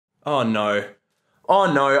Oh no.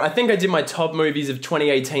 Oh no, I think I did my top movies of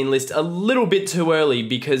 2018 list a little bit too early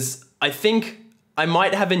because I think I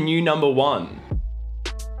might have a new number one.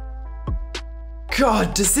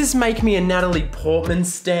 God, does this make me a Natalie Portman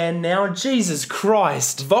stan now? Jesus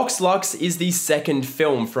Christ. VOX LUX is the second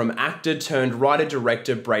film from actor turned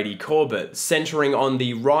writer-director Brady Corbet, centering on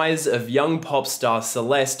the rise of young pop star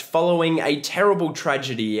Celeste following a terrible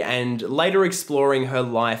tragedy and later exploring her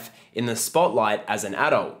life in the spotlight as an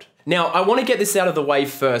adult. Now, I want to get this out of the way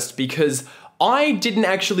first because I didn't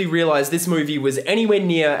actually realize this movie was anywhere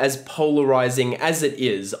near as polarizing as it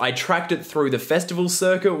is. I tracked it through the festival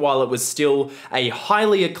circuit while it was still a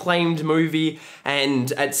highly acclaimed movie,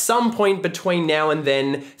 and at some point between now and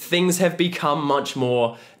then, things have become much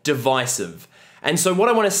more divisive. And so what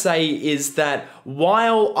I want to say is that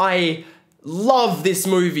while I love this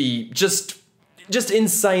movie just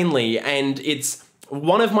insanely, and it's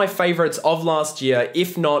one of my favorites of last year,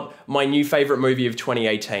 if not my new favorite movie of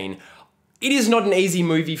 2018, it is not an easy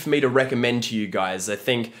movie for me to recommend to you guys. I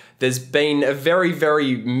think there's been a very,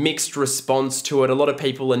 very mixed response to it. A lot of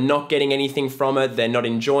people are not getting anything from it. They're not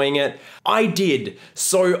enjoying it. I did.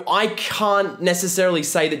 So I can't necessarily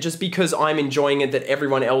say that just because I'm enjoying it that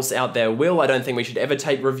everyone else out there will. I don't think we should ever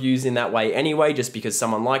take reviews in that way anyway. Just because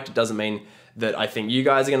someone liked it doesn't mean that I think you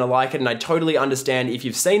guys are gonna like it, and I totally understand if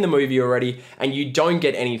you've seen the movie already and you don't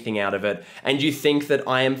get anything out of it and you think that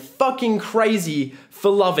I am fucking crazy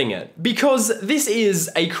for loving it. Because this is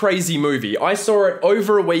a crazy movie. I saw it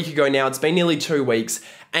over a week ago now, it's been nearly 2 weeks,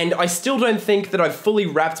 and I still don't think that I've fully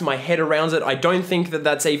wrapped my head around it. I don't think that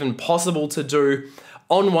that's even possible to do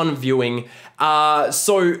on one viewing.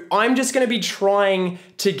 So I'm just gonna be trying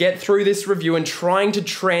to get through this review and trying to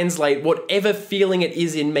translate whatever feeling it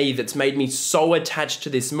is in me that's made me so attached to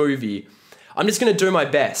this movie. I'm just gonna do my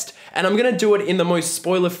best, and I'm gonna do it in the most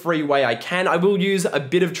spoiler-free way I can. I will use a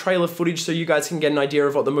bit of trailer footage so you guys can get an idea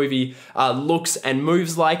of what the movie looks and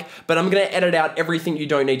moves like, but I'm gonna edit out everything you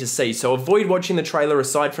don't need to see. So avoid watching the trailer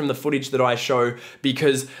aside from the footage that I show,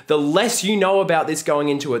 because the less you know about this going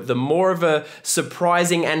into it, the more of a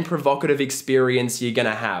surprising and provocative experience you're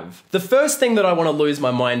gonna have. The first thing that I wanna lose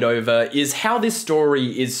my mind over is how this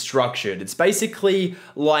story is structured. It's basically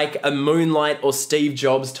like a Moonlight or Steve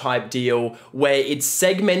Jobs type deal where it's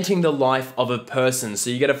segmenting the life of a person. So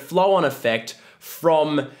you get a flow-on effect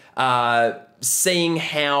from seeing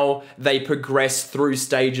how they progress through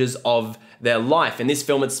stages of their life. In this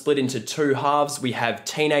film, it's split into two halves. We have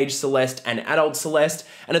teenage Celeste and adult Celeste,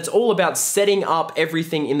 and it's all about setting up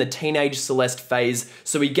everything in the teenage Celeste phase.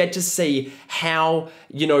 So we get to see how,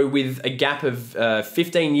 you know, with a gap of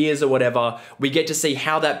 15 years or whatever, we get to see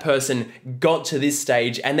how that person got to this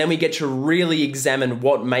stage, and then we get to really examine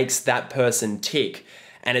what makes that person tick.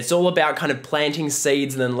 And it's all about kind of planting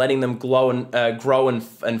seeds and then letting them grow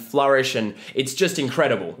and flourish, and it's just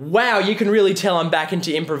incredible. Wow, you can really tell I'm back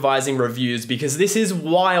into improvising reviews because this is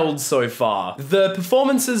wild so far. The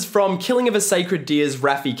performances from Killing of a Sacred Deer's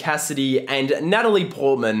Raffi Cassidy and Natalie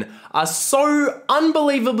Portman are so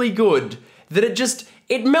unbelievably good that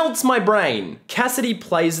it melts my brain. Cassidy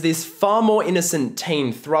plays this far more innocent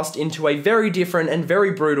teen thrust into a very different and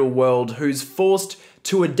very brutal world who's forced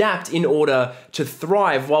to adapt in order to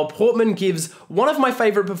thrive, while Portman gives one of my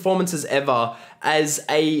favorite performances ever as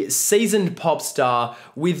a seasoned pop star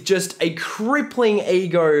with just a crippling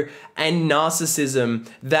ego and narcissism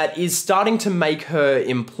that is starting to make her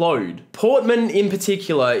implode. Portman in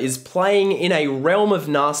particular is playing in a realm of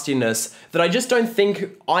nastiness that I just don't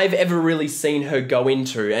think I've ever really seen her go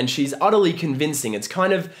into, and she's utterly convincing. It's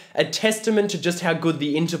kind of a testament to just how good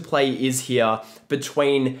the interplay is here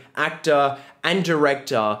between actor and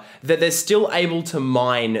director, that they're still able to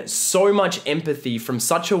mine so much empathy from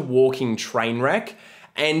such a walking train wreck.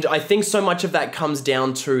 And I think so much of that comes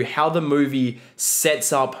down to how the movie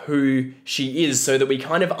sets up who she is, so that we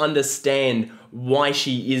kind of understand why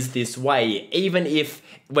she is this way, even if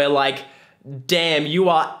we're like, damn, you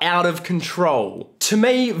are out of control. To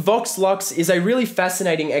me, VOX LUX is a really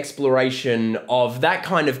fascinating exploration of that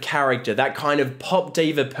kind of character, that kind of pop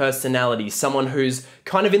diva personality, someone who's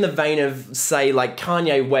kind of in the vein of, say, like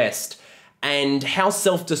Kanye West, and how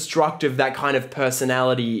self-destructive that kind of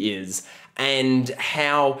personality is, and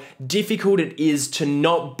how difficult it is to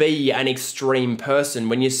not be an extreme person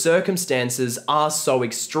when your circumstances are so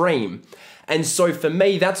extreme. And so for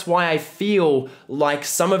me, that's why I feel like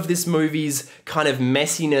some of this movie's kind of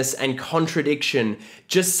messiness and contradiction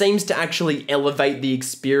just seems to actually elevate the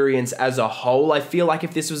experience as a whole. I feel like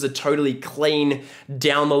if this was a totally clean,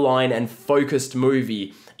 down the line and focused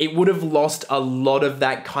movie, it would have lost a lot of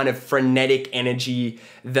that kind of frenetic energy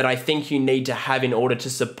that I think you need to have in order to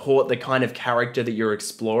support the kind of character that you're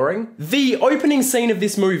exploring. The opening scene of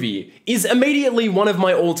this movie is immediately one of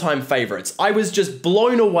my all-time favorites. I was just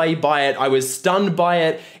blown away by it. I was stunned by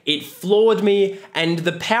it. It floored me, and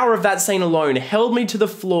the power of that scene alone held me to the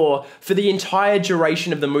floor for the entire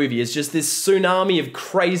duration of the movie. It's just this tsunami of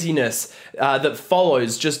craziness that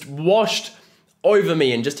follows, just washed over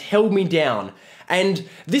me and just held me down. And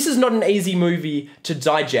this is not an easy movie to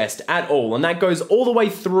digest at all, and that goes all the way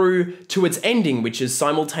through to its ending, which is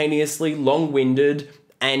simultaneously long-winded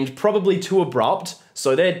and probably too abrupt.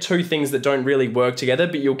 So they're two things that don't really work together,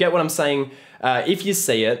 but you'll get what I'm saying if you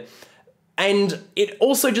see it. And it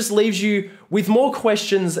also just leaves you with more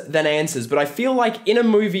questions than answers, but I feel like in a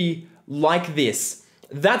movie like this,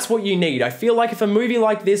 that's what you need. I feel like if a movie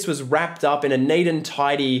like this was wrapped up in a neat and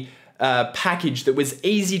tidy package that was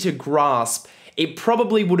easy to grasp, it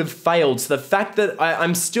probably would have failed. So the fact that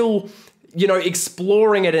I'm still, you know,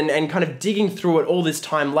 exploring it and kind of digging through it all this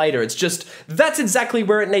time later, it's just, that's exactly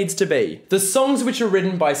where it needs to be. The songs which are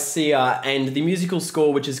written by Sia and the musical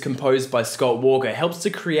score which is composed by Scott Walker helps to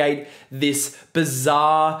create this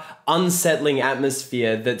bizarre, unsettling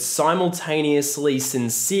atmosphere that's simultaneously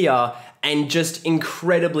sincere and just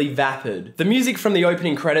incredibly vapid. The music from the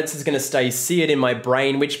opening credits is gonna stay seared in my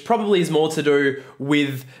brain, which probably is more to do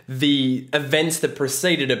with the events that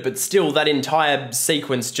preceded it, but still that entire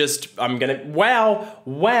sequence just, I'm gonna,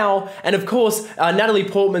 wow. And of course, Natalie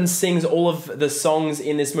Portman sings all of the songs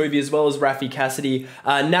in this movie as well as Raffi Cassidy.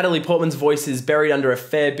 Natalie Portman's voice is buried under a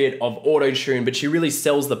fair bit of auto-tune, but she really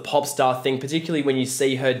sells the pop star thing, particularly when you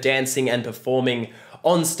see her dancing and performing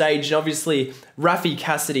on stage. And obviously Raffi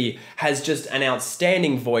Cassidy has just an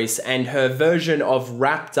outstanding voice, and her version of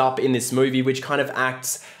Wrapped Up in this movie, which kind of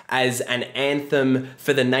acts as an anthem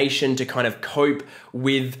for the nation to kind of cope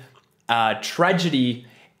with tragedy,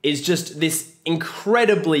 is just this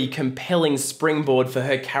incredibly compelling springboard for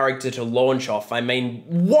her character to launch off. I mean,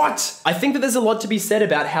 what? I think that there's a lot to be said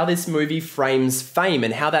about how this movie frames fame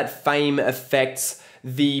and how that fame affects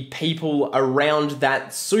the people around that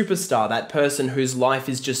superstar, that person whose life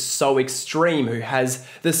is just so extreme, who has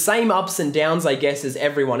the same ups and downs, I guess, as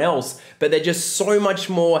everyone else, but they're just so much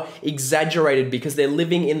more exaggerated because they're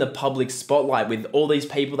living in the public spotlight with all these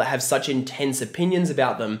people that have such intense opinions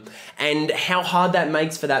about them, and how hard that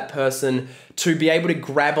makes for that person to be able to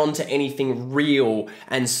grab onto anything real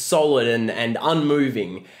and solid and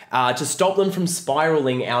unmoving, to stop them from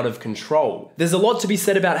spiraling out of control. There's a lot to be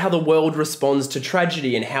said about how the world responds to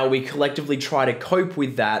tragedy and how we collectively try to cope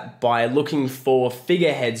with that by looking for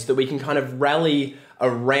figureheads that we can kind of rally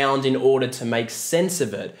around in order to make sense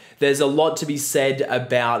of it. There's a lot to be said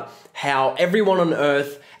about how everyone on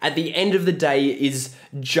Earth at the end of the day is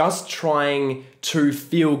just trying to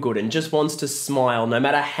feel good and just wants to smile no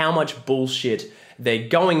matter how much bullshit they're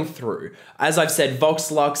going through. As I've said,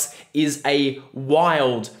 VOX LUX is a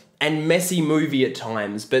wild and messy movie at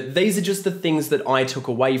times, but these are just the things that I took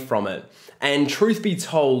away from it. And truth be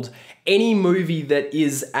told, any movie that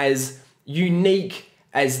is as unique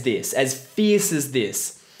as this, as fierce as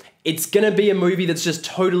this, it's gonna be a movie that's just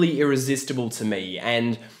totally irresistible to me,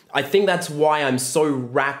 and I think that's why I'm so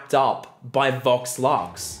wrapped up by VOX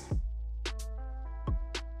LUX.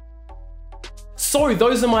 So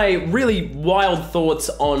those are my really wild thoughts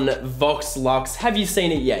on VOX LUX. Have you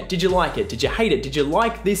seen it yet? Did you like it? Did you hate it? Did you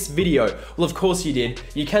like this video? Well, of course you did.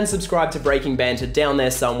 You can subscribe to Breaking Banter down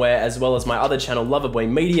there somewhere, as well as my other channel,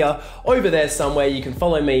 Loverboy Media, over there somewhere. You can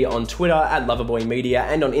follow me on Twitter at Loverboy Media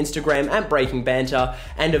and on Instagram at Breaking Banter.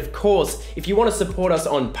 And of course, if you want to support us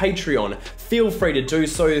on Patreon, feel free to do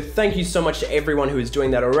so. Thank you so much to everyone who is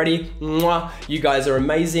doing that already. Mwah! You guys are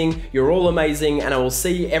amazing. You're all amazing, and I will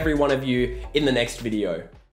see every one of you in the next video.